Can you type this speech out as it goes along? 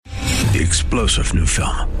the explosive new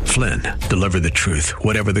film, Flynn, Deliver the Truth,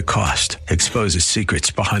 Whatever the Cost, exposes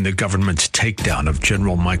secrets behind the government's takedown of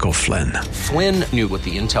General Michael Flynn. Flynn knew what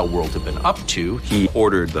the intel world had been up to. He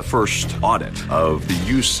ordered the first audit of the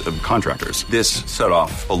use of contractors. This set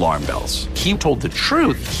off alarm bells. He told the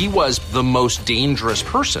truth. He was the most dangerous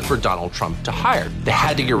person for Donald Trump to hire. They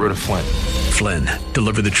had to get rid of Flynn. Flynn,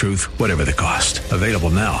 Deliver the Truth, Whatever the Cost. Available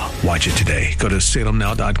now. Watch it today. Go to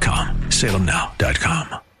salemnow.com.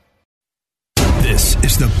 salemnow.com. This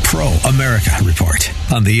is the Pro America Report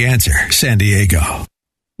on The Answer San Diego.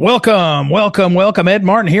 Welcome. Ed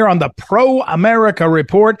Martin here on the Pro America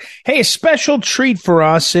Report. Hey, a special treat for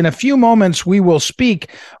us. In a few moments, we will speak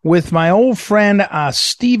with my old friend,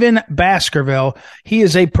 Stephen Baskerville. He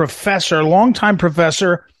is a professor, longtime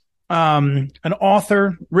professor, an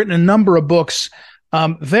author, written a number of books,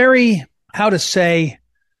 very,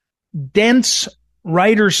 dense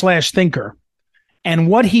writer/thinker. And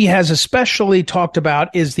what he has especially talked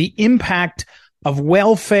about is the impact of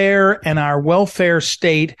welfare and our welfare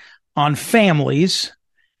state on families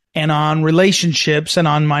and on relationships and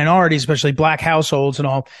on minorities, especially black households and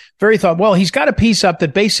all. He's got a piece up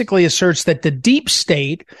that basically asserts that the deep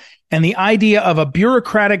state and the idea of a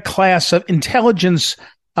bureaucratic class of intelligence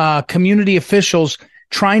community officials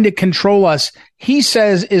trying to control us, he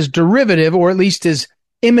says is derivative, or at least is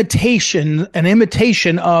an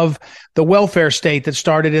imitation of the welfare state that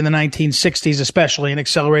started in the 1960s, especially, and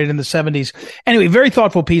accelerated in the 70s. Anyway, very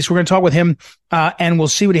thoughtful piece. We're going to talk with him, and we'll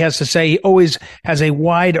see what he has to say. He always has a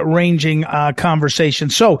wide-ranging conversation.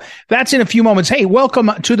 So that's in a few moments. Hey,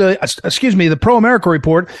 welcome to the Pro America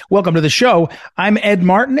Report. Welcome to the show. I'm Ed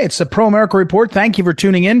Martin. It's the Pro America Report. Thank you for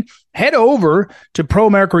tuning in. Head over to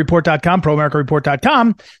proamericareport.com,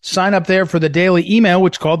 proamericareport.com. Sign up there for the daily email,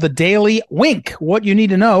 which is called the Daily Wink. What you need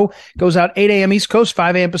to know goes out 8 a.m. East Coast,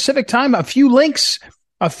 5 a.m. Pacific time. A few links,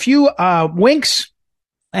 a few winks,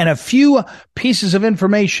 and a few pieces of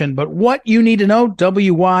information. But what you need to know,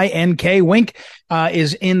 W-Y-N-K, Wink,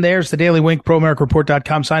 is in there. It's the Daily Wink,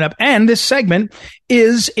 proamericareport.com. Sign up. And this segment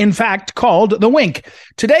is, in fact, called The Wink.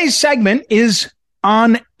 Today's segment is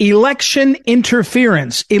on election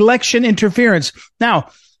interference. Now,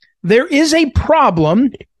 there is a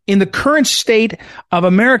problem in the current state of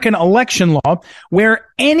American election law where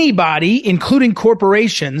anybody, including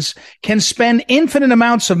corporations, can spend infinite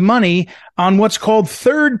amounts of money on what's called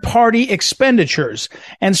third-party expenditures.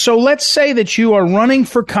 And so let's say that you are running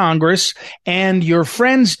for Congress and your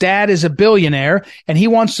friend's dad is a billionaire and he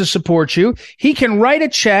wants to support you. He can write a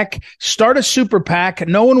check, start a super PAC,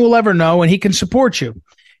 no one will ever know, and he can support you.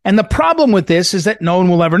 And the problem with this is that no one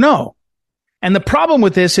will ever know. And the problem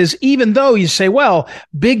with this is, even though you say, well,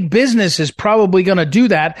 big business is probably going to do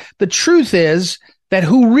that, the truth is that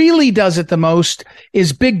who really does it the most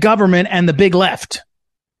is big government and the big left.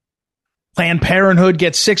 Planned Parenthood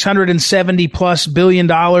gets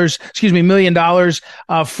 $670+ million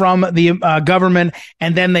from the government,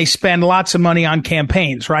 and then they spend lots of money on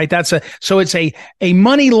campaigns, right? So it's a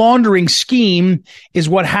money laundering scheme is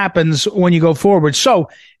what happens when you go forward. So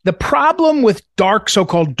the problem with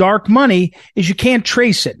so-called dark money is you can't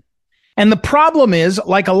trace it. And the problem is,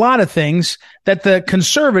 like a lot of things, that the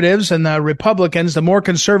conservatives and the Republicans, the more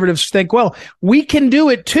conservatives think, well, we can do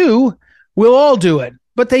it too. We'll all do it.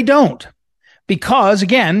 But they don't. Because,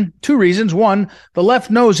 again, two reasons. One, the left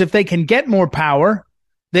knows if they can get more power,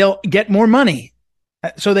 they'll get more money.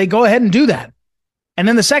 So they go ahead and do that. And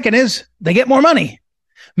then the second is they get more money.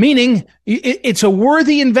 Meaning it's a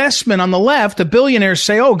worthy investment on the left. The billionaires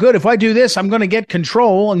say, oh, good, if I do this, I'm going to get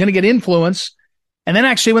control. I'm going to get influence. And then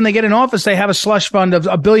actually when they get in office, they have a slush fund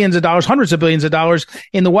of billions of dollars, hundreds of billions of dollars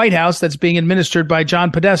in the White House that's being administered by John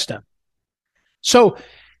Podesta. So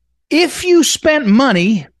if you spent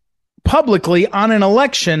money publicly on an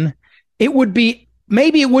election,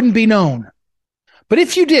 maybe it wouldn't be known. But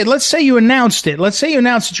if you did, let's say you announced it. Let's say you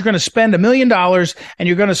announced that you're going to spend $1 million and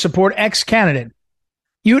you're going to support X candidate.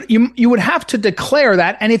 You would have to declare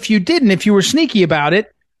that. And if you didn't, if you were sneaky about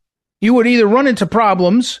it, you would either run into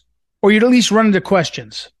problems or you'd at least run into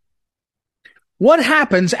questions. What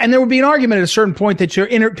happens? And there would be an argument at a certain point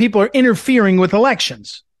that people are interfering with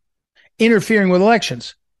elections. What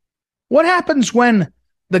happens when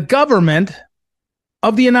the government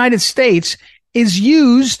of the United States is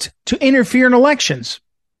used to interfere in elections?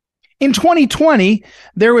 In 2020,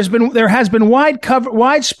 there has been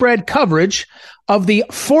widespread coverage of the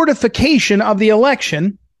fortification of the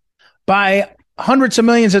election by hundreds of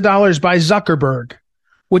millions of dollars by Zuckerberg,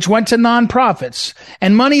 which went to nonprofits,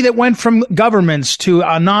 and money that went from governments to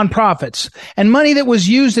nonprofits, and money that was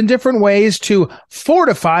used in different ways to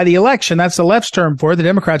fortify the election. That's the left's term for it, the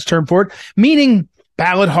Democrats' term for it, meaning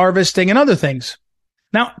ballot harvesting and other things.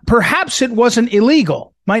 Now, perhaps it wasn't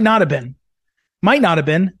illegal. Might not have been. Might not have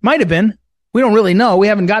been. Might have been. We don't really know. We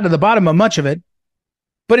haven't gotten to the bottom of much of it.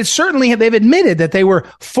 But it's certainly, they've admitted that they were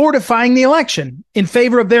fortifying the election in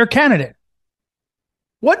favor of their candidate.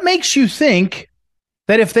 What makes you think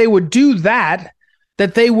that if they would do that,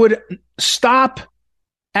 that they would stop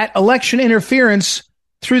at election interference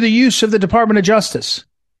through the use of the Department of Justice?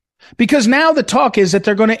 Because now the talk is that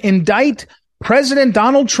they're going to indict President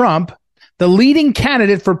Donald Trump, the leading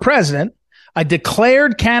candidate for president, a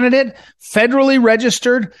declared candidate, federally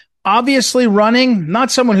registered, obviously running,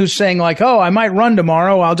 not someone who's saying like, oh, I might run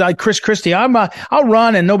tomorrow. I'll die, Chris Christie. I'll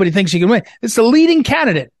run and nobody thinks he can win. It's the leading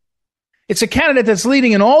candidate. It's a candidate that's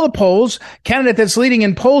leading in all the polls, candidate that's leading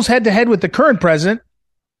in polls head to head with the current president.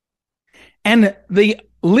 And the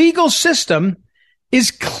legal system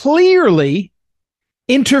is clearly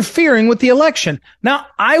interfering with the election. Now,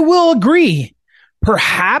 I will agree,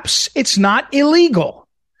 perhaps it's not illegal,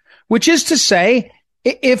 which is to say,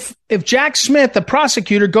 if Jack Smith, the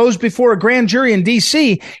prosecutor, goes before a grand jury in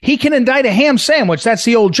D.C., he can indict a ham sandwich. That's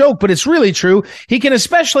the old joke, but it's really true. He can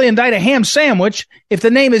especially indict a ham sandwich if the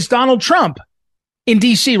name is Donald Trump in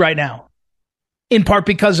D.C. right now, in part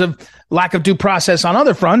because of lack of due process on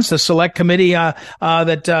other fronts, the select committee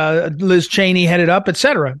that Liz Cheney headed up, et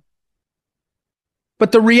cetera.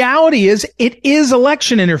 But the reality is it is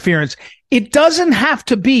election interference. It doesn't have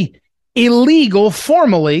to be illegal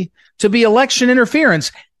formally to be election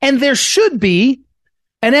interference. And there should be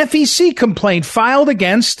an FEC complaint filed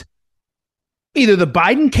against either the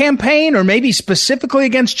Biden campaign or maybe specifically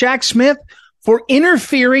against Jack Smith for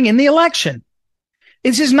interfering in the election.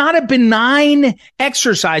 This is not a benign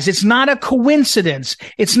exercise. It's not a coincidence.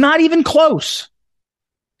 It's not even close.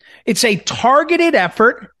 It's a targeted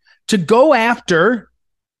effort to go after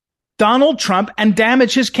Donald Trump and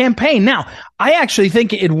damage his campaign. Now, I actually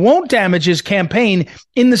think it won't damage his campaign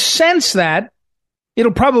in the sense that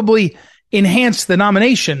it'll probably enhance the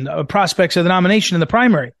nomination, prospects of the nomination in the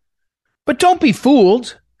primary. But don't be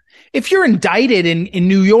fooled. If you're indicted in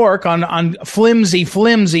New York on flimsy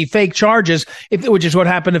fake charges, which is what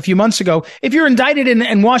happened a few months ago, if you're indicted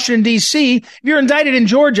in Washington, D.C., if you're indicted in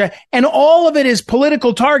Georgia, and all of it is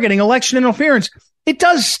political targeting, election interference, it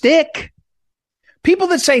does stick. People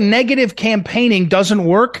that say negative campaigning doesn't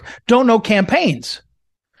work don't know campaigns.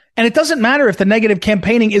 And it doesn't matter if the negative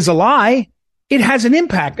campaigning is a lie. It has an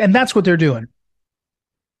impact, and that's what they're doing.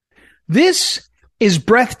 This is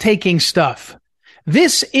breathtaking stuff.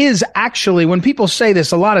 This is actually, when people say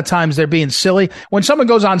this, a lot of times they're being silly. When someone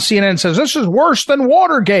goes on CNN and says, this is worse than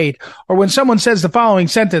Watergate, or when someone says the following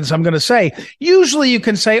sentence, I'm going to say, usually you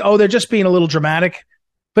can say, oh, they're just being a little dramatic.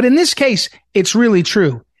 But in this case, it's really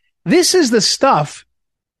true. This is the stuff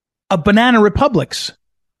of banana republics,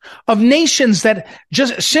 of nations that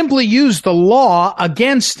just simply use the law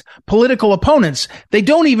against political opponents. They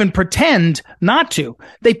don't even pretend not to.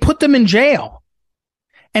 They put them in jail.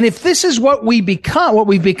 And if this is what we've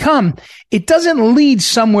become, it doesn't lead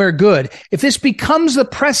somewhere good. If this becomes the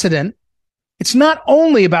precedent, it's not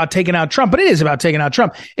only about taking out Trump, but it is about taking out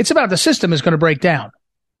Trump. It's about the system is going to break down.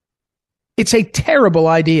 It's a terrible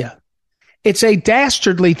idea. It's a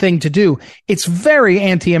dastardly thing to do. It's very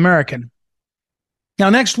anti-American. Now,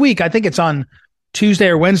 next week, I think it's on Tuesday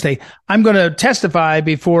or Wednesday, I'm going to testify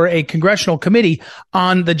before a congressional committee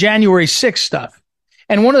on the January 6th stuff.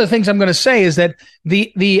 And one of the things I'm going to say is that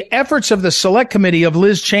the efforts of the select committee of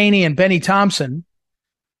Liz Cheney and Benny Thompson,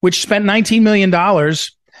 which spent $19 million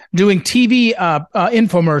doing TV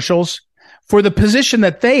infomercials for the position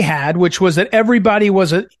that they had, which was that everybody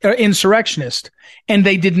was an insurrectionist. And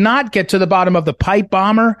they did not get to the bottom of the pipe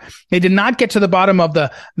bomber. They did not get to the bottom of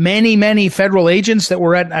the many federal agents that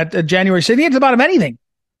were at January 6th. They didn't get to the bottom of anything.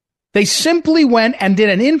 They simply went and did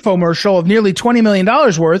an infomercial of nearly $20 million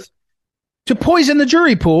worth to poison the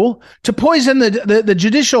jury pool, to poison the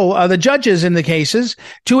judicial, the judges in the cases,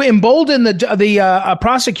 to embolden the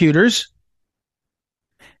prosecutors.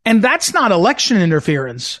 And that's not election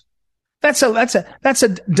interference. That's a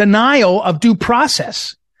denial of due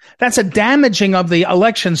process. That's a damaging of the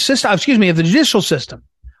election system, of the judicial system,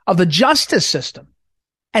 of the justice system.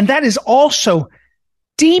 And that is also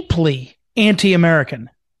deeply anti-American,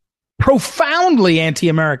 profoundly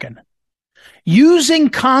anti-American. Using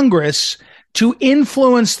Congress to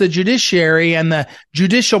influence the judiciary and the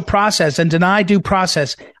judicial process and deny due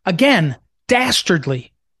process. Again,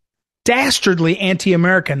 dastardly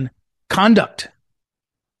anti-American conduct.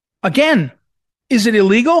 Again, is it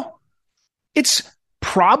illegal? It's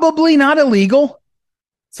probably not illegal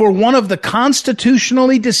for one of the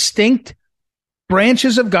constitutionally distinct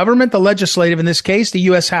branches of government, the legislative in this case, the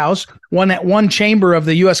U.S. House, one chamber of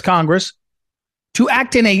the U.S. Congress, to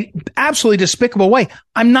act in a absolutely despicable way.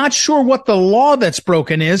 I'm not sure what the law that's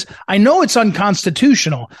broken is. I know it's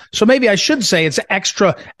unconstitutional. So maybe I should say it's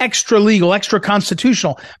extra legal, extra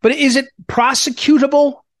constitutional. But is it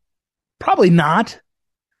prosecutable? Probably not.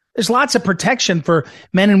 There's lots of protection for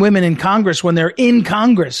men and women in Congress when they're in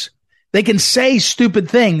Congress. They can say stupid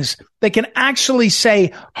things. They can actually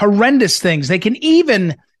say horrendous things. I think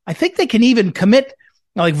they can even commit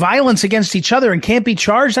like violence against each other and can't be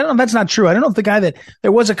charged. I don't know. That's not true. I don't know if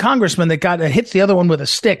there was a congressman that hits the other one with a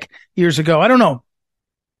stick years ago. I don't know.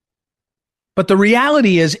 But the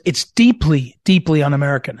reality is it's deeply, deeply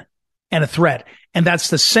un-American and a threat. And that's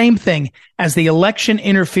the same thing as the election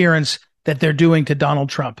interference that they're doing to Donald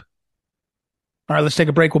Trump. All right, let's take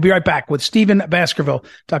a break. We'll be right back with Stephen Baskerville,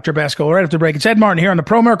 Dr. Baskerville, right after the break. It's Ed Martin here on the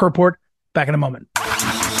Pro America Report. Back in a moment.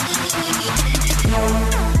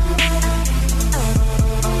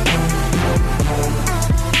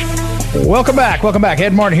 Welcome back.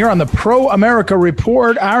 Ed Martin here on the Pro America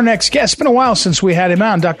Report. Our next guest, it's been a while since we had him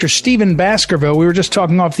on, Dr. Stephen Baskerville. We were just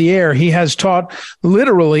talking off the air. He has taught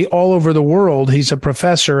literally all over the world. He's a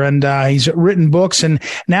professor and he's written books, and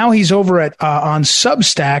now he's over at on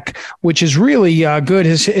Substack, which is really good.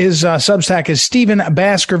 His Substack is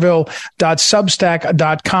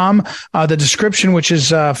stephenbaskerville.substack.com. The description, which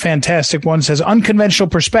is a fantastic one, says unconventional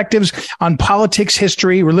perspectives on politics,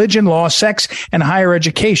 history, religion, law, sex, and higher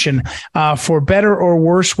education. For better or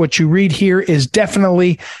worse, what you read here is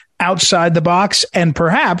definitely outside the box. And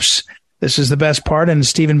perhaps this is the best part. And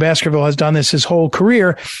Stephen Baskerville has done this his whole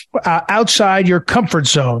career, outside your comfort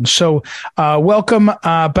zone. So welcome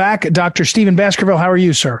back, Dr. Stephen Baskerville. How are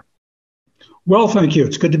you, sir? Well, thank you.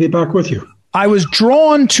 It's good to be back with you. I was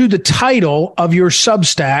drawn to the title of your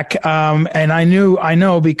Substack, and I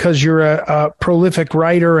know because you're a prolific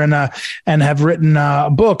writer and have written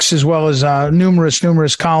books as well as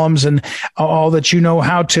numerous columns and all that, you know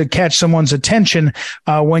how to catch someone's attention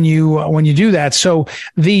when you do that. So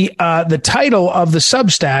the title of the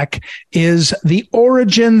Substack is The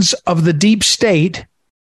Origins of the Deep State,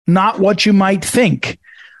 Not What You Might Think.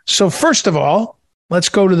 So first of all, let's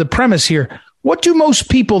go to the premise here. What do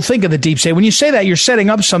most people think of the deep state? When you say that, you're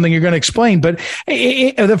setting up something you're going to explain. But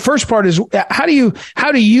the first part is, how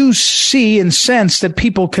do you see and sense that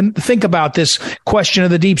people can think about this question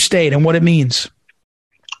of the deep state and what it means?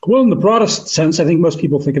 Well, in the broadest sense, I think most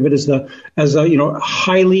people think of it as a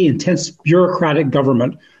highly intense bureaucratic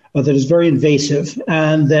government that is very invasive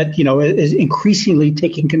and that, is increasingly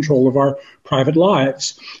taking control of our private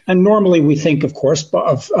lives. And normally we think, of course,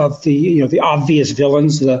 of the, the obvious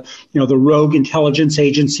villains, the rogue intelligence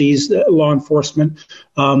agencies, the law enforcement,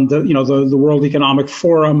 the World Economic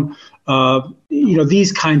Forum,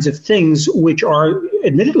 these kinds of things, which are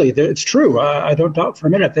admittedly, it's true. I don't doubt for a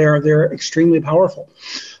minute they're extremely powerful.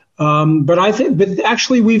 But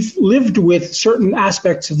actually we've lived with certain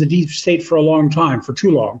aspects of the deep state for a long time, for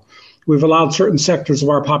too long. We've allowed certain sectors of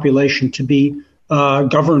our population to be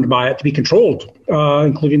governed by it, to be controlled,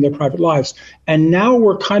 including their private lives. And now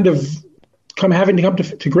we're kind of having to come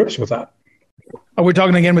to grips with that. We're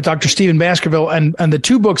talking again with Dr. Stephen Baskerville, and the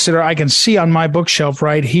two books that I can see on my bookshelf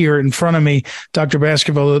right here in front of me, Dr.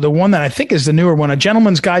 Baskerville, the one that I think is the newer one, A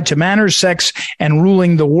Gentleman's Guide to Manners, Sex, and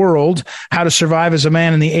Ruling the World, How to Survive as a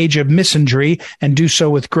Man in the Age of Misandry and Do So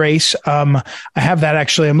with Grace. I have that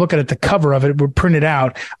actually. I'm looking at the cover of it. We're printed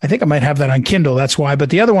out. I think I might have that on Kindle. That's why. But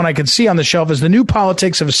the other one I can see on the shelf is The New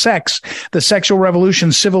Politics of Sex, The Sexual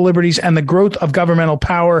Revolution, Civil Liberties, and the Growth of Governmental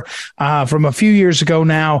Power, from a few years ago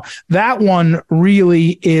now. That one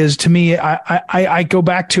really is, to me, I go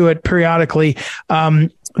back to it periodically.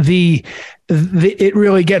 It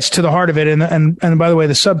really gets to the heart of it. And by the way,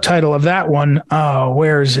 the subtitle of that one,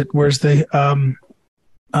 where is it? Where's the,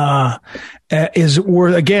 is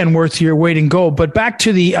worth your weight in gold. But back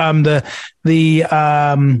to the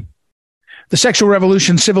sexual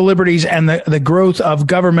revolution, civil liberties, and the growth of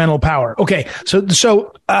governmental power. Okay, so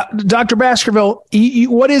Dr. Baskerville,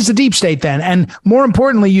 what is the deep state then? And more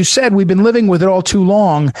importantly, you said we've been living with it all too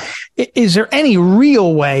long. Is there any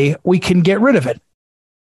real way we can get rid of it?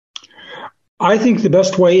 I think the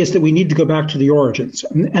best way is that we need to go back to the origins.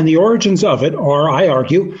 And the origins of it are, I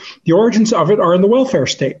argue, the origins of it are in the welfare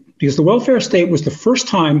state. Because the welfare state was the first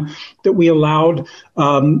time that we allowed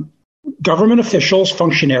government officials,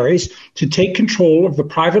 functionaries, to take control of the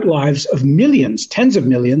private lives of millions, tens of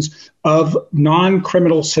millions of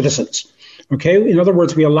non-criminal citizens. Okay. In other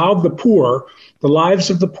words, we allowed the poor, the lives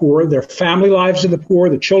of the poor, their family lives of the poor,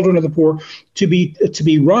 the children of the poor, to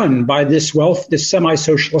be run by this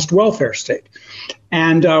semi-socialist welfare state.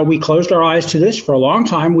 And we closed our eyes to this for a long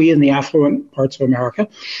time, we in the affluent parts of America,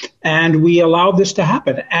 and we allowed this to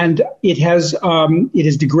happen. And it has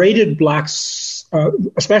degraded blacks,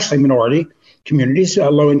 especially minority communities,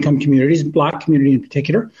 low-income communities, black community in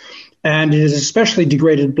particular, and it has especially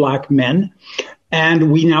degraded black men.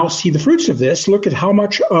 And we now see the fruits of this. Look at how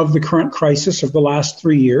much of the current crisis of the last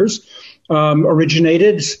 3 years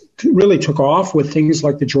really took off with things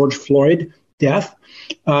like the George Floyd death,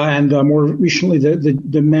 and more recently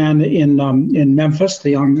the man in Memphis,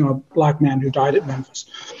 the young black man who died at Memphis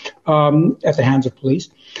at the hands of police.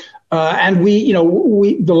 And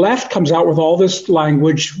the left comes out with all this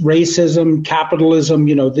language, racism, capitalism,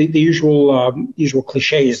 the usual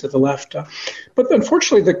cliches that the left. But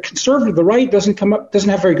unfortunately, the right doesn't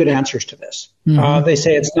have very good answers to this. Mm-hmm. They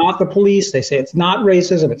say it's not the police. They say it's not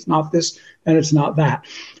racism. It's not this and it's not that.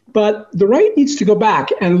 But the right needs to go back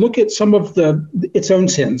and look at some of its own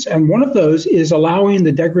sins. And one of those is allowing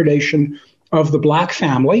the degradation of the black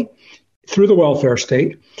family through the welfare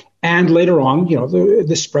state. And later on,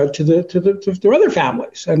 the spread to the other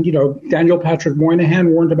families. And, Daniel Patrick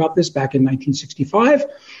Moynihan warned about this back in 1965.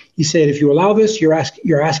 He said, if you allow this, you're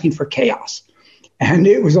asking for chaos. And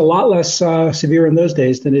it was a lot less severe in those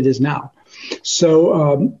days than it is now.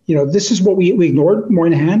 So, this is what we ignored,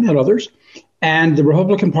 Moynihan and others. And the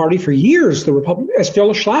Republican Party for years, as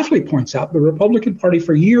Phyllis Schlafly points out, the Republican Party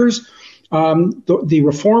for years, the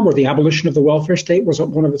reform or the abolition of the welfare state was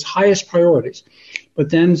one of its highest priorities.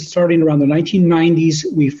 But then starting around the 1990s,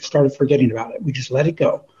 we started forgetting about it. We just let it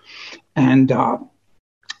go. And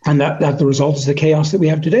that the result is the chaos that we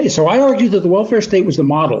have today. So I argue that the welfare state was the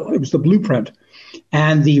model. It was the blueprint.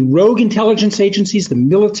 And the rogue intelligence agencies, the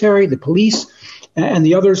military, the police, and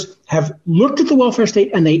the others have looked at the welfare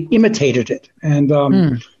state and they imitated it. And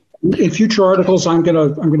in future articles, I'm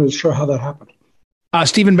going to show how that happened.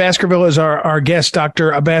 Stephen Baskerville is our guest.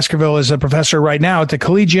 Dr. Baskerville is a professor right now at the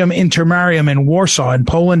Collegium Intermarium in Warsaw in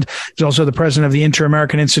Poland. He's also the president of the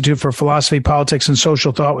Inter-American Institute for Philosophy, Politics, and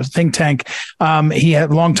Social Thought, with think tank. He had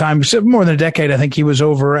a long time, more than a decade. I think he was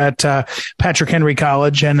over at Patrick Henry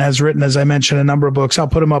College and has written, as I mentioned, a number of books. I'll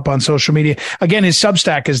put him up on social media. Again, his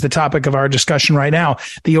Substack is the topic of our discussion right now,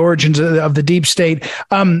 the origins of the deep state.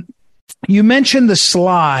 You mentioned the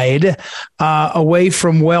slide away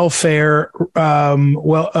from welfare,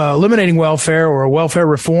 eliminating welfare or welfare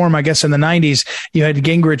reform. I guess in the 90s, you had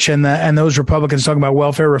Gingrich and those Republicans talking about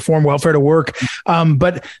welfare reform, welfare to work.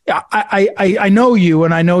 But I know you,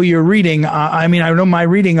 and I know your reading. I know my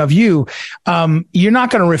reading of you. You're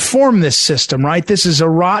not going to reform this system, right? This is a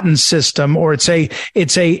rotten system, or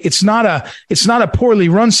it's not a poorly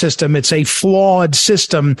run system. It's a flawed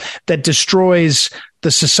system that destroys the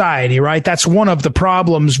society, right? That's one of the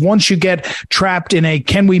problems. Once you get trapped in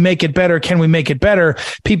can we make it better? Can we make it better?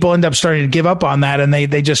 People end up starting to give up on that, and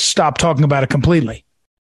they just stop talking about it completely.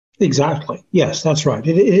 Exactly. Yes, that's right.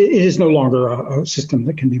 It is no longer a system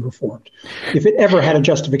that can be reformed. If it ever had a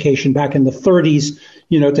justification back in the 30s,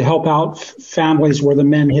 to help out families where the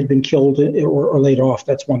men had been killed or laid off,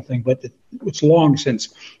 that's one thing, but it's long since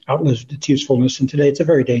outlived its usefulness. And today it's a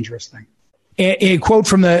very dangerous thing. A quote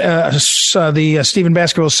from the Stephen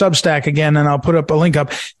Baskerville Substack again, and I'll put up a link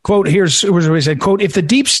up. Quote, here's what he said, quote, if the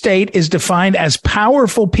deep state is defined as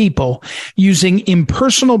powerful people using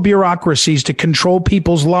impersonal bureaucracies to control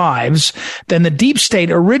people's lives, then the deep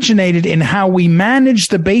state originated in how we manage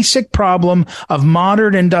the basic problem of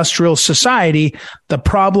modern industrial society, the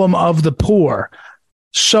problem of the poor.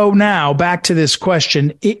 So now back to this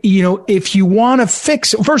question, if you want to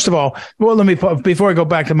fix it, first of all, before I go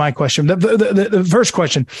back to my question, the first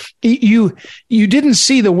question, you didn't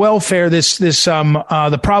see the welfare,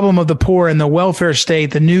 the problem of the poor and the welfare state,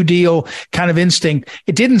 the New Deal kind of instinct.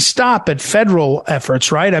 It didn't stop at federal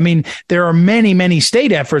efforts, right? I mean, there are many, many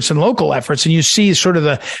state efforts and local efforts, and you see sort of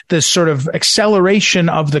the sort of acceleration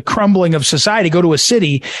of the crumbling of society. Go to a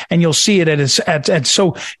city and you'll see it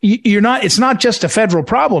so it's not just a federal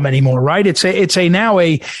problem anymore, right? It's now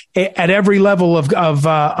at every level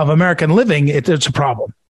of American living, it's a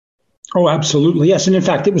problem. Oh, absolutely. Yes. And in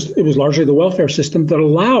fact, it was largely the welfare system that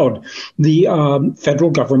allowed the federal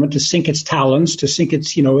government to sink its talons, to sink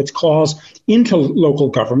its claws into local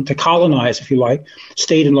government, to colonize, if you like,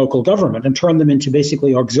 state and local government and turn them into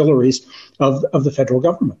basically auxiliaries of the federal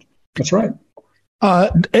government. That's right.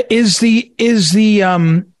 Are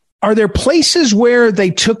there places where they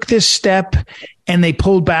took this step and they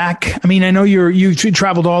pulled back? I mean, I know you've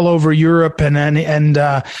traveled all over Europe and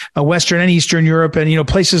Western and Eastern Europe, and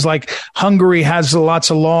places like Hungary has lots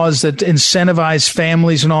of laws that incentivize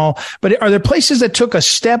families and all. But are there places that took a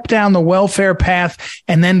step down the welfare path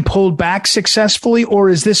and then pulled back successfully, or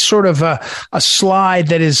is this sort of a slide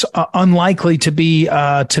that is unlikely to be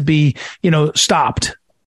stopped?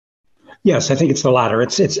 Yes, I think it's the latter.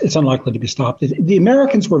 It's unlikely to be stopped. The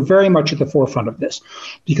Americans were very much at the forefront of this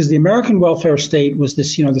because the American welfare state was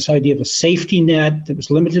this idea of a safety net that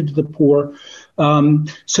was limited to the poor.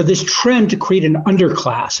 So this trend to create an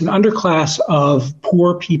underclass of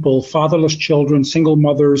poor people, fatherless children, single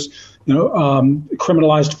mothers,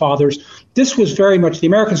 criminalized fathers. This was very much, the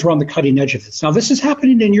Americans were on the cutting edge of this. Now, this is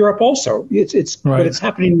happening in Europe also. But it's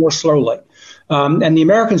happening more slowly. And the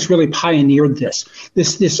Americans really pioneered this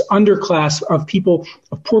underclass of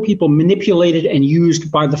poor people manipulated and used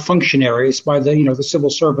by the functionaries, by the civil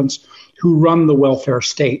servants who run the welfare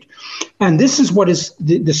state. And this is what is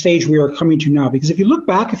the stage we are coming to now. Because if you look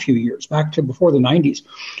back a few years, back to before the 90s,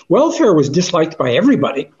 welfare was disliked by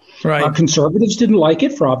everybody. Right. Conservatives didn't like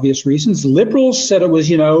it for obvious reasons. Liberals said it was,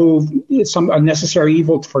 some unnecessary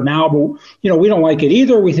evil for now, but, we don't like it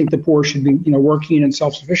either. We think the poor should be, working and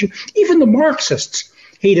self-sufficient. Even the Marxists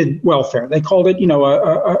hated welfare. They called it,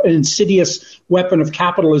 an insidious weapon of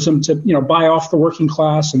capitalism to, buy off the working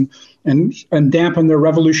class and dampen their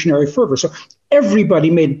revolutionary fervor. So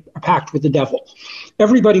everybody made a pact with the devil.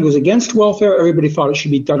 Everybody was against welfare. Everybody thought it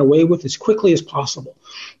should be done away with as quickly as possible.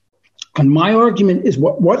 And my argument is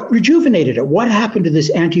what rejuvenated it? What happened to this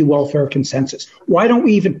anti-welfare consensus? Why don't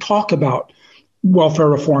we even talk about welfare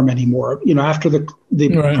reform anymore? After the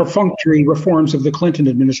perfunctory reforms of the Clinton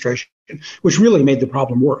administration, which really made the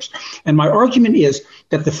problem worse. And my argument is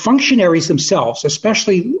that the functionaries themselves,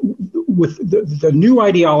 especially with the new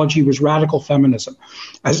ideology, was radical feminism,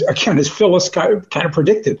 as Phyllis kind of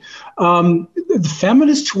predicted. The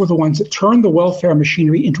feminists were the ones that turned the welfare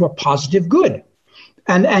machinery into a positive good.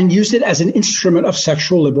 And used it as an instrument of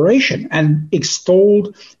sexual liberation and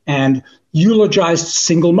extolled and eulogized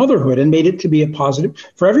single motherhood and made it to be a positive.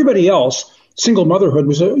 For everybody else, single motherhood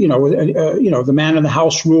was, the man in the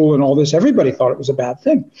house rule and all this. Everybody thought it was a bad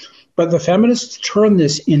thing. But the feminists turned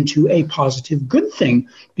this into a positive good thing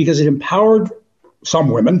because it empowered some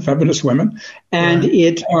women, feminist women, and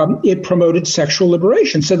it promoted sexual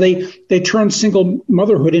liberation. So they turned single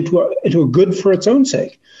motherhood into a good for its own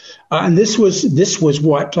sake. And this was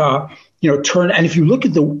what turned. And if you look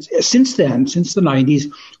at since the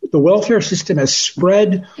 90s, the welfare system has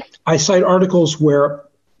spread. I cite articles where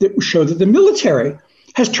that show that the military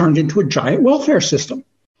has turned into a giant welfare system.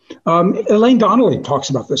 Elaine Donnelly talks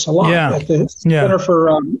about this a lot at the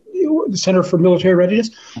Center for Military Readiness.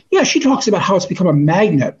 Yeah, she talks about how it's become a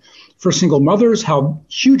magnet for single mothers, how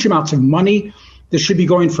huge amounts of money that should be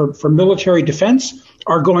going for military defense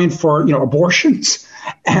are going for abortions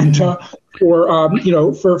and for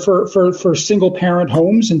single parent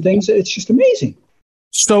homes and things. It's just amazing.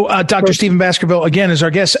 So, Dr. Stephen Baskerville, again, is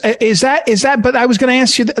our guest. Is that, but I was going to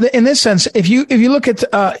ask you in this sense, if you look at,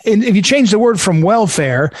 if you change the word from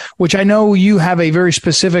welfare, which I know you have a very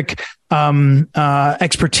specific,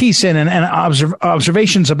 expertise in and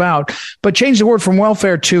observations about, but change the word from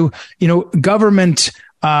welfare to, government,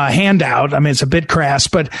 handout. I mean, it's a bit crass,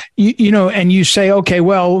 but and you say, okay,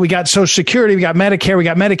 well, we got Social Security, we got Medicare, we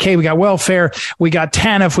got Medicaid, we got welfare, we got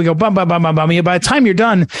TANF, we go bum, bum, bum, bum, bum. By the time you're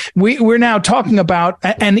done, we're now talking about,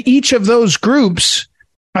 and each of those groups,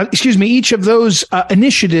 each of those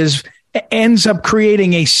initiatives ends up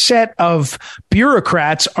creating a set of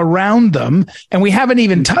bureaucrats around them. And we haven't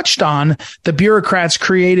even touched on the bureaucrats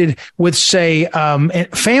created with, say,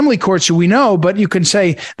 family courts, who we know, but you can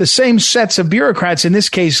say the same sets of bureaucrats, in this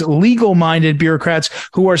case, legal-minded bureaucrats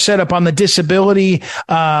who are set up on the disability,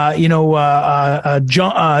 I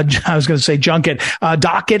was going to say junket,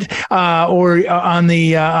 docket, or on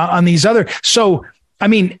these other. So, I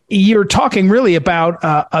mean, you're talking really about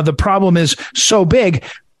the problem is so big.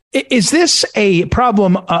 Is this a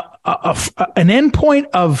problem, an endpoint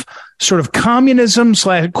of sort of communism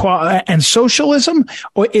and socialism,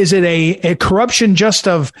 or is it a corruption just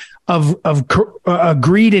of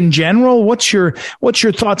greed in general? What's your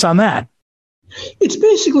thoughts on that? It's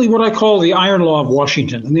basically what I call the iron law of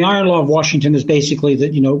Washington. And the iron law of Washington is basically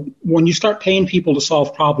that, when you start paying people to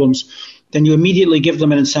solve problems, then you immediately give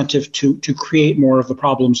them an incentive to create more of the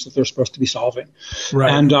problems that they're supposed to be solving. Right.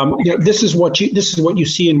 And this is what you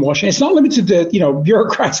see in Washington. It's not limited to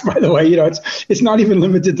bureaucrats, by the way. It's not even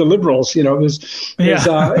limited to liberals. There's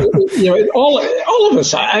all all of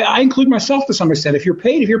us, I include myself to some extent. If you're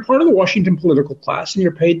part of the Washington political class and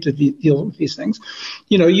you're paid to deal with these things,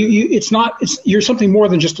 you're something more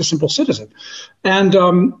than just a simple citizen. And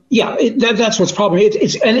that's what's problem.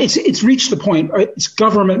 It's reached the point. It's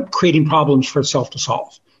government creating problems for itself to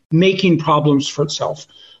solve, making problems for itself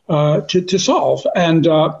to solve. And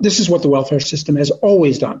this is what the welfare system has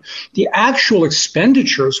always done. The actual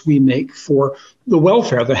expenditures we make for the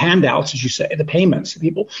welfare, the handouts, as you say, the payments to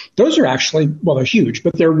people, those are actually, they're huge,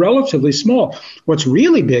 but they're relatively small. What's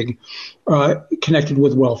really big connected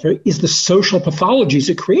with welfare is the social pathologies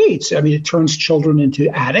it creates. I mean, it turns children into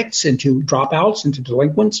addicts, into dropouts, into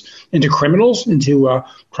delinquents, into criminals, into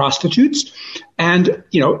prostitutes. And,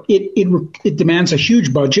 it demands a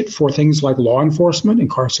huge budget for things like law enforcement,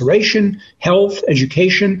 incarceration, health,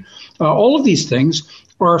 education. All of these things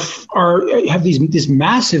have this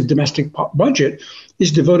massive domestic budget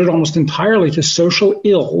is devoted almost entirely to social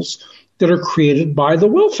ills that are created by the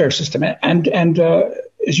welfare system and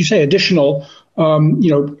as you say, additional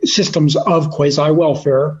systems of quasi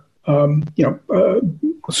welfare.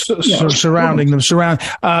 Surrounding them.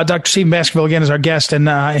 Dr. Stephen Baskerville again is our guest, and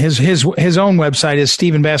his own website is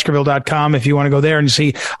stephenbaskerville.com. If you want to go there and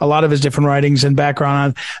see a lot of his different writings and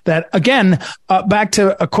background on that. Again, back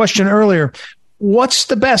to a question earlier. What's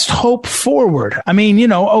the best hope forward? I mean,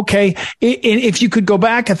 if you could go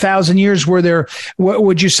back 1,000 years, what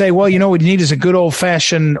would you say? Well, what you need is a good old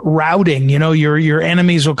fashioned routing. Your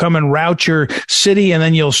enemies will come and rout your city and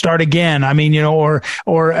then you'll start again. I mean, we don't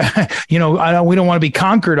want to be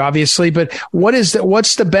conquered, obviously, but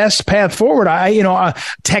what's the best path forward?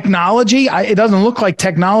 Technology, it doesn't look like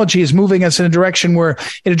technology is moving us in a direction where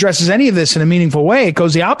it addresses any of this in a meaningful way. It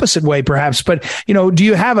goes the opposite way, perhaps. But, do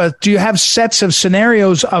you have sets of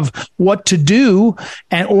scenarios of what to do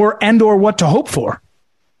or what to hope for?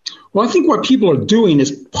 Well, I think what people are doing is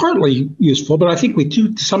partly useful, but I think we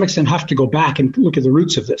do, to some extent, have to go back and look at the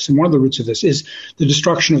roots of this. And one of the roots of this is the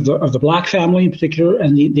destruction of the black family in particular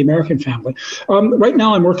and the American family. Right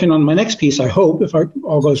now, I'm working on my next piece, I hope, if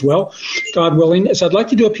all goes well, God willing, is I'd like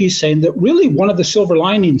to do a piece saying that really one of the silver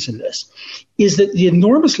linings in this is that the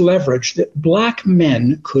enormous leverage that black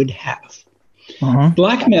men could have. Uh-huh.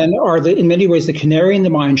 Black men are, in many ways, the canary in the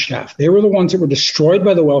mine shaft. They were the ones that were destroyed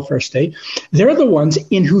by the welfare state. They're the ones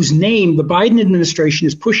in whose name the Biden administration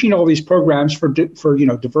is pushing all these programs for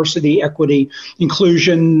diversity, equity,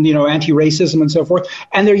 inclusion, anti-racism, and so forth.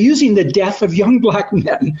 And they're using the death of young black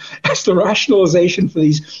men as the rationalization for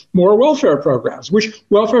these more welfare programs,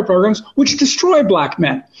 which destroy black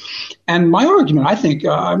men. And my argument, I think,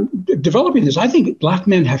 developing this, I think black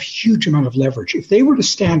men have huge amount of leverage. If they were to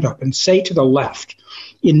stand up and say to the left,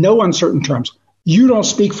 in no uncertain terms, you don't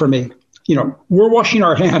speak for me. We're washing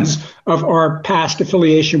our hands of our past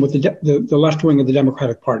affiliation with the left wing of the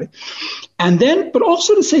Democratic Party. And then, but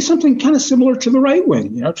also to say something kind of similar to the right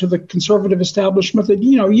wing, to the conservative establishment that,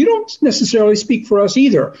 you don't necessarily speak for us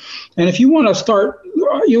either. And if you want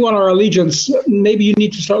our allegiance, maybe you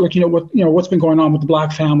need to start looking at what's been going on with the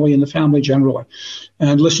black family and the family generally,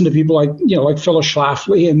 and listen to people like Phyllis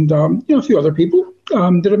Schlafly and, a few other people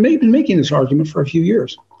that have been making this argument for a few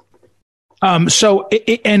years.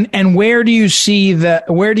 Where do you see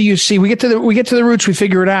we get to the roots, we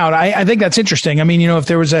figure it out. I think that's interesting. I mean, if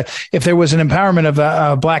there was an empowerment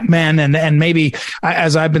of black men and maybe,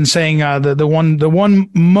 as I've been saying, the one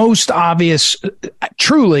most obvious,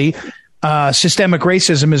 truly, systemic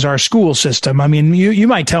racism is our school system. I mean, you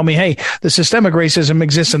might tell me, hey, the systemic racism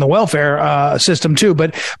exists in the welfare system too.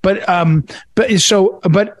 But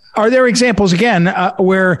are there examples again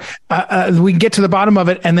where we get to the bottom of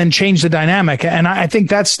it and then change the dynamic? And I think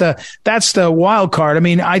that's the wild card. I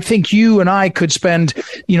mean, I think you and I could spend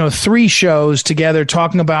 3 shows together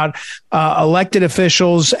talking about elected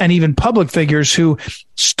officials and even public figures who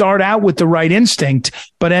start out with the right instinct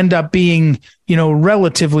but end up being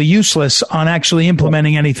relatively useless on actually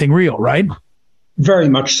implementing anything real, right? Very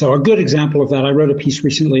much so. A good example of that, I wrote a piece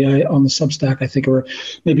recently on the Substack, I think, or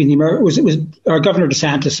maybe in the American, it was Governor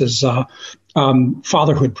DeSantis's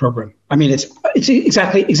fatherhood program. I mean, it's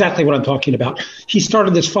exactly what I'm talking about. He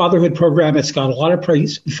started this fatherhood program. It's got a lot of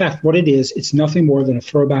praise. In fact, what it is, it's nothing more than a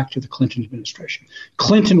throwback to the Clinton administration.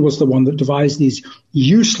 Clinton was the one that devised these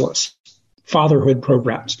useless fatherhood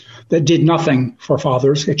programs that did nothing for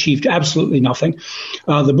fathers, achieved absolutely nothing.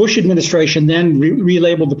 The Bush administration then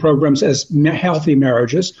relabeled the programs as healthy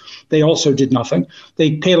marriages. They also did nothing.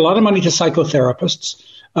 They paid a lot of money to psychotherapists,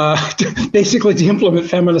 basically to implement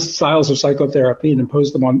feminist styles of psychotherapy and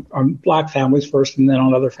impose them on black families first and then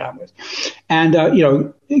on other families. And,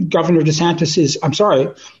 Governor DeSantis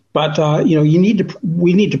But we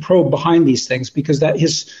need to probe behind these things, because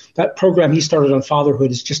that program he started on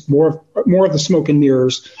fatherhood is just more of the smoke and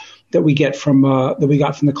mirrors that we got from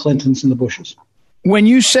the Clintons and the Bushes. When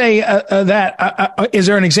you say that, is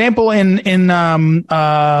there an example in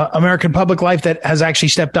American public life that has actually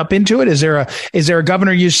stepped up into it? Is there a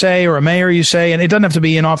governor, you say, or a mayor, you say, and it doesn't have to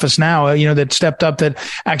be in office now, that stepped up, that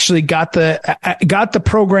actually got the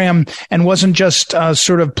program and wasn't just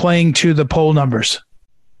sort of playing to the poll numbers?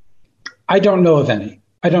 I don't know of any.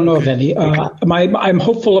 I'm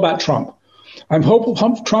hopeful about Trump. I'm hopeful.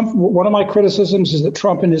 Trump. One of my criticisms is that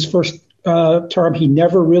Trump, in his first term, he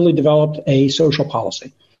never really developed a social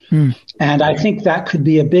policy. And I think that could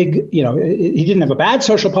be a big, he didn't have a bad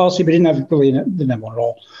social policy, but didn't have one at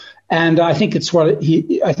all. And I think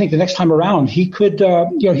I think the next time around he could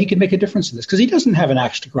make a difference in this, because he doesn't have an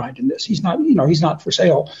axe to grind in this. He's not for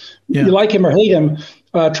sale. Yeah. You like him or hate him,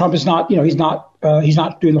 Trump is not, he's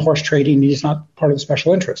not doing the horse trading. He's not part of the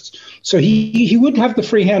special interests. So he would have the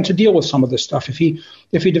free hand to deal with some of this stuff if he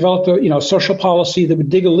developed a social policy that would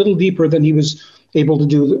dig a little deeper than he was able to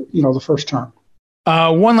do the first term.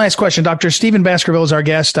 One last question. Dr. Stephen Baskerville is our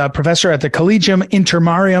guest, professor at the Collegium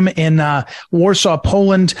Intermarium in Warsaw,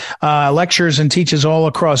 Poland, lectures and teaches all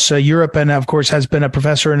across Europe, and of course has been a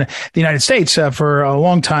professor in the United States for a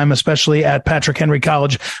long time, especially at Patrick Henry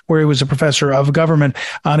College, where he was a professor of government.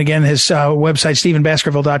 And again, his website,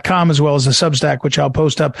 stephenbaskerville.com, as well as the Substack, which I'll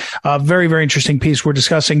post up. A very, very interesting piece we're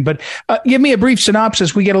discussing. But give me a brief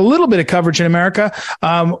synopsis. We get a little bit of coverage in America.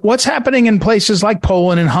 What's happening in places like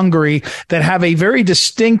Poland and Hungary that have a very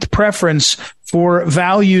distinct preference for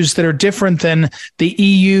values that are different than the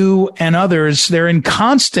EU and others? They're in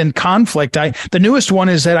constant conflict. The newest one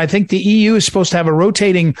is that I think the EU is supposed to have a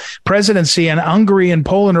rotating presidency, and Hungary and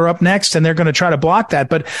Poland are up next, and they're going to try to block that.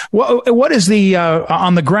 But what is the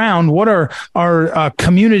on the ground? What are our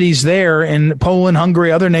communities there in Poland,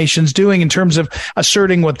 Hungary, other nations doing in terms of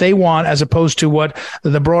asserting what they want, as opposed to what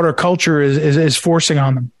the broader culture is forcing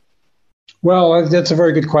on them? Well, that's a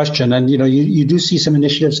very good question. And, you do see some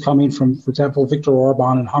initiatives coming from, for example, Viktor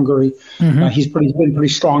Orban in Hungary. Mm-hmm. He's been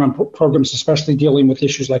pretty strong on programs, especially dealing with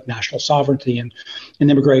issues like national sovereignty and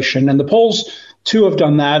immigration. And the Poles, too, have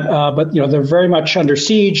done that. But, they're very much under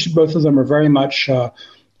siege. Both of them are very much,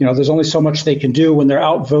 there's only so much they can do when they're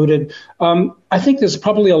outvoted. I think there's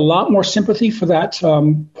probably a lot more sympathy for that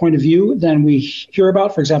point of view than we hear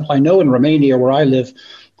about. For example, I know in Romania, where I live,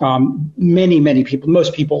 many people,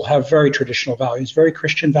 most people have very traditional values, very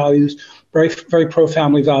Christian values, very, very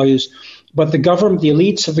pro-family values. But the government, the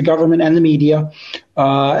elites of the government and the media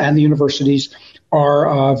and the universities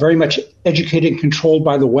are very much educated and controlled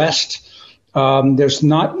by the West. There's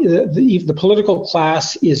not the political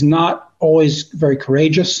class is not always very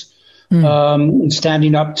courageous in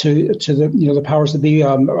standing up to the powers that be.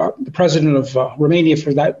 The president of Romania,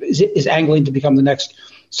 for that, is angling to become the next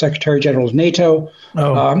Secretary General of NATO.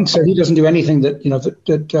 So he doesn't do anything that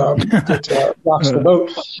rocks the boat.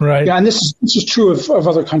 Right. Yeah, and this is true of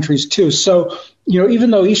other countries too. So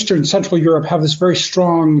even though Eastern and Central Europe have this very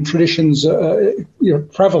strong traditions,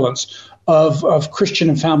 prevalence of Christian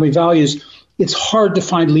and family values, it's hard to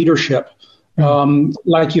find leadership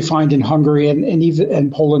like you find in Hungary and even in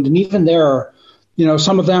Poland, and even there,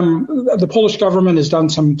 some of them, the Polish government has done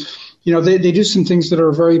some. They do some things that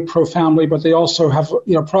are very pro-family, but they also have,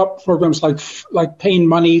 programs like paying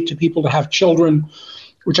money to people to have children,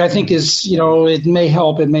 which I think is, it may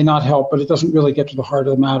help, it may not help, but it doesn't really get to the heart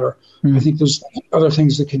of the matter. I think there's other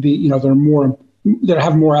things that could be, that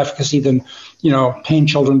have more efficacy than, paying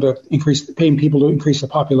people to increase the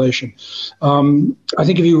population. I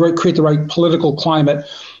think if you create the right political climate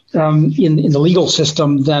in the legal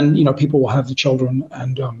system, then, people will have the children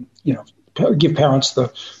and, give parents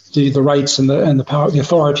the rights and the power, the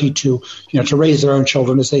authority to raise their own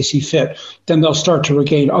children as they see fit. Then they'll start to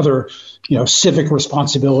regain other civic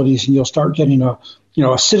responsibilities, and you'll start getting a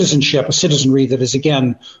citizenry that is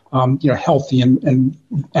again healthy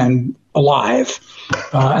and alive,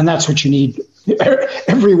 and that's what you need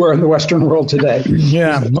everywhere in the Western world today.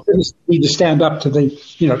 Yeah, you need to stand up to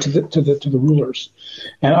the rulers,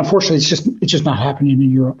 and unfortunately, it's just not happening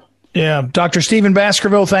in Europe. Yeah. Dr. Stephen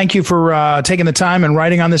Baskerville, thank you for taking the time and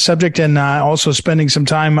writing on this subject, and also spending some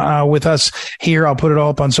time with us here. I'll put it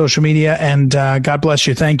all up on social media, and God bless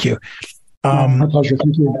you. Thank you. My pleasure.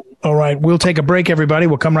 Thank you. All right. We'll take a break, everybody.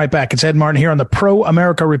 We'll come right back. It's Ed Martin here on the Pro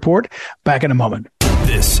America Report. Back in a moment.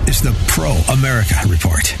 This is the Pro America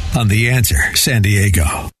Report on The Answer San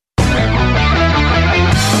Diego.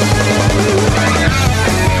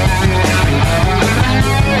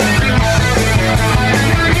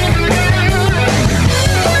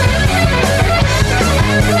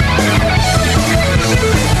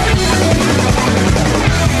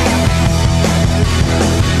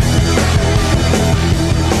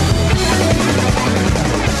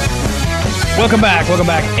 Welcome back.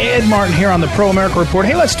 Ed Martin here on the Pro America Report.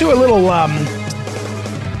 Hey, let's do a little,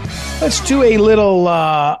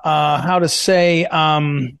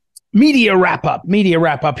 media wrap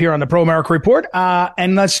up here on the Pro America Report.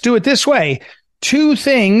 And let's do it this way. Two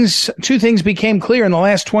things became clear in the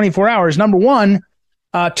last 24 hours. Number one,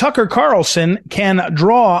 Tucker Carlson can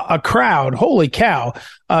draw a crowd. Holy cow.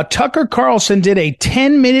 Tucker Carlson did a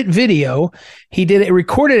 10-minute video. He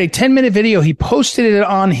recorded a 10-minute video. He posted it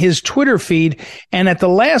on his Twitter feed. And at the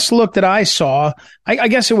last look that I saw, I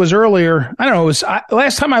guess it was earlier. I don't know. It was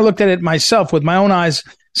last time I looked at it myself with my own eyes,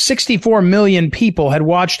 64 million people had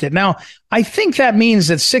watched it. Now, I think that means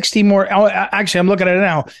that actually, I'm looking at it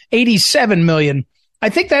now, 87 million. I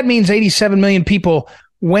think that means 87 million people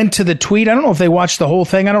went to the tweet. I don't know if they watched the whole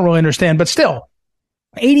thing. I don't really understand, but still,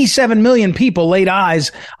 87 million people laid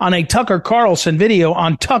eyes on a Tucker Carlson video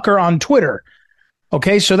on Tucker on Twitter.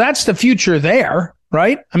 Okay, so that's the future there,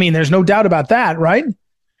 right? I mean, there's no doubt about that, right?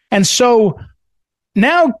 And so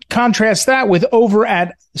now contrast that with over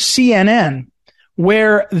at CNN,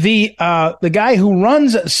 where the guy who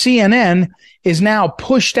runs CNN is now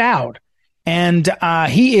pushed out, and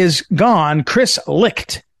he is gone. Chris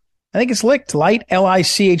Licht. I think it's Licht,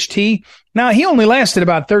 L-I-C-H-T. Now, he only lasted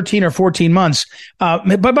about 13 or 14 months.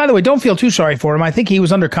 But by the way, don't feel too sorry for him. I think he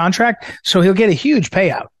was under contract, so he'll get a huge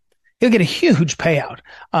payout.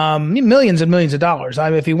 Millions and millions of dollars.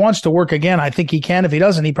 If he wants to work again, I think he can. If he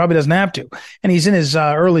doesn't, he probably doesn't have to. And he's in his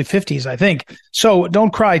early 50s, I think. So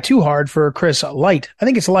don't cry too hard for Chris Light. I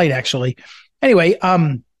think it's Light, actually. Anyway,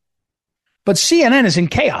 but CNN is in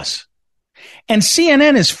chaos. And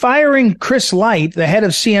CNN is firing Chris Light, the head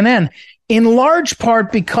of CNN, in large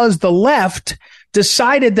part because the left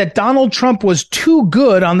decided that Donald Trump was too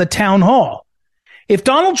good on the town hall. If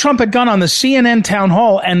Donald Trump had gone on the CNN town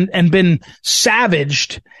hall and been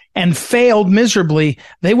savaged and failed miserably,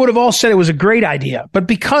 they would have all said it was a great idea. But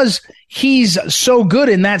because he's so good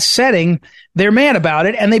in that setting, they're mad about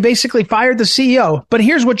it, and they basically fired the CEO. But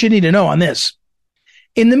here's what you need to know on this.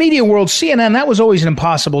 In the media world, CNN, that was always an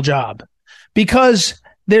impossible job. Because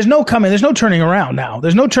there's no turning around now.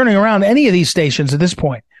 There's no turning around any of these stations at this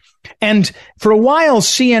point. And for a while,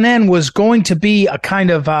 CNN was going to be a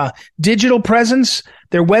kind of digital presence.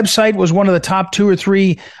 Their website was one of the top 2 or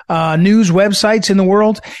 3 news websites in the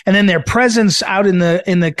world. And then their presence out in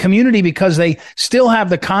the community, because they still have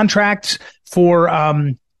the contracts for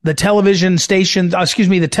the television stations, the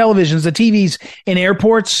televisions, the TVs in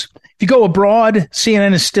airports. If you go abroad,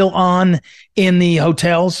 CNN is still on in the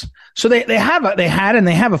hotels. So they had and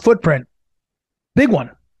they have a footprint, big one,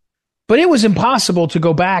 but it was impossible to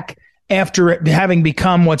go back after having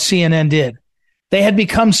become what CNN did. They had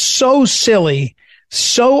become so silly,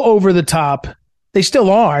 so over the top. They still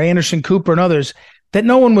are, Anderson Cooper and others, that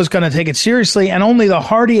no one was going to take it seriously. And only the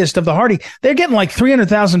hardiest of the hardy, they're getting like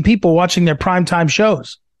 300,000 people watching their primetime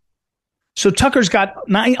shows. So Tucker's got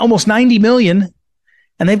almost 90 million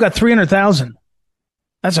and they've got 300,000.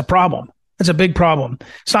 That's a problem. That's a big problem.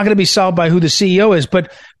 It's not going to be solved by who the CEO is.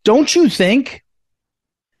 But don't you think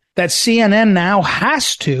that CNN now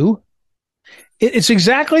has to? It's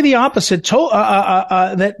exactly the opposite.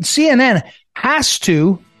 That CNN has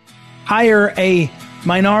to hire a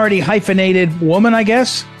minority hyphenated woman, I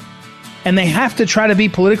guess, and they have to try to be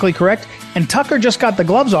politically correct. And Tucker just got the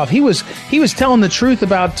gloves off. He was telling the truth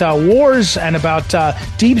about wars and about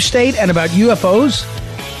deep state and about UFOs.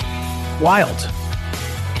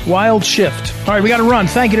 Wild shift. All right, we got to run.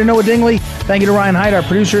 Thank you to Noah Dingley. Thank you to Ryan Hyde, our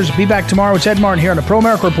producers. Be back tomorrow. It's Ed Martin here on the Pro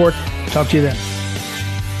America Report. Talk to you then.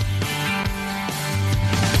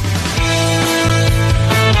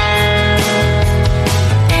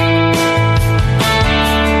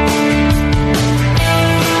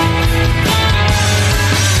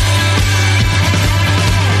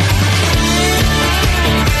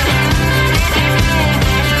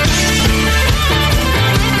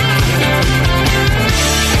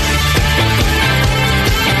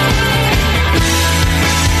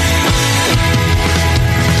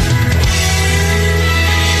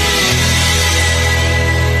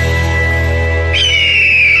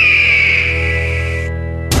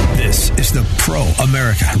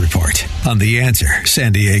 America Report on The Answer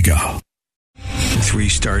San Diego.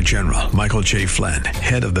 3-star General Michael J. Flynn,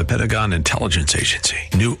 head of the Pentagon Intelligence Agency,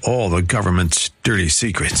 knew all the government's dirty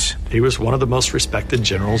secrets. He was one of the most respected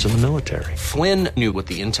generals in the military. Flynn knew what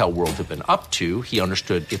the intel world had been up to. He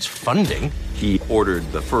understood its funding. He ordered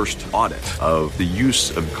the first audit of the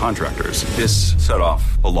use of contractors. This set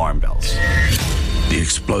off alarm bells. The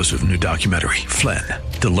explosive new documentary, Flynn,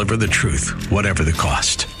 Deliver the Truth, Whatever the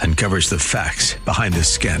Cost, uncovers the facts behind this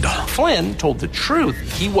scandal. Flynn told the truth.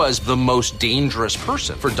 He was the most dangerous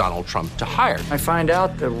person for Donald Trump to hire. I find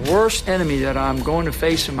out the worst enemy that I'm going to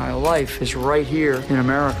face in my life is right here in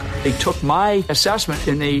America. They took my assessment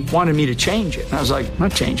and they wanted me to change it. And I was like, I'm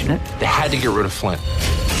not changing it. They had to get rid of Flynn.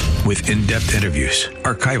 With in-depth interviews,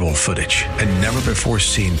 archival footage, and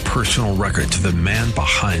never-before-seen personal records of the man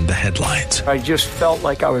behind the headlines. I just felt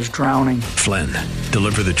like I was drowning. Flynn,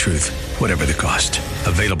 Deliver the Truth, Whatever the Cost.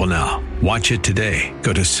 Available now. Watch it today.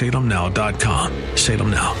 Go to salemnow.com.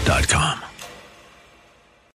 salemnow.com.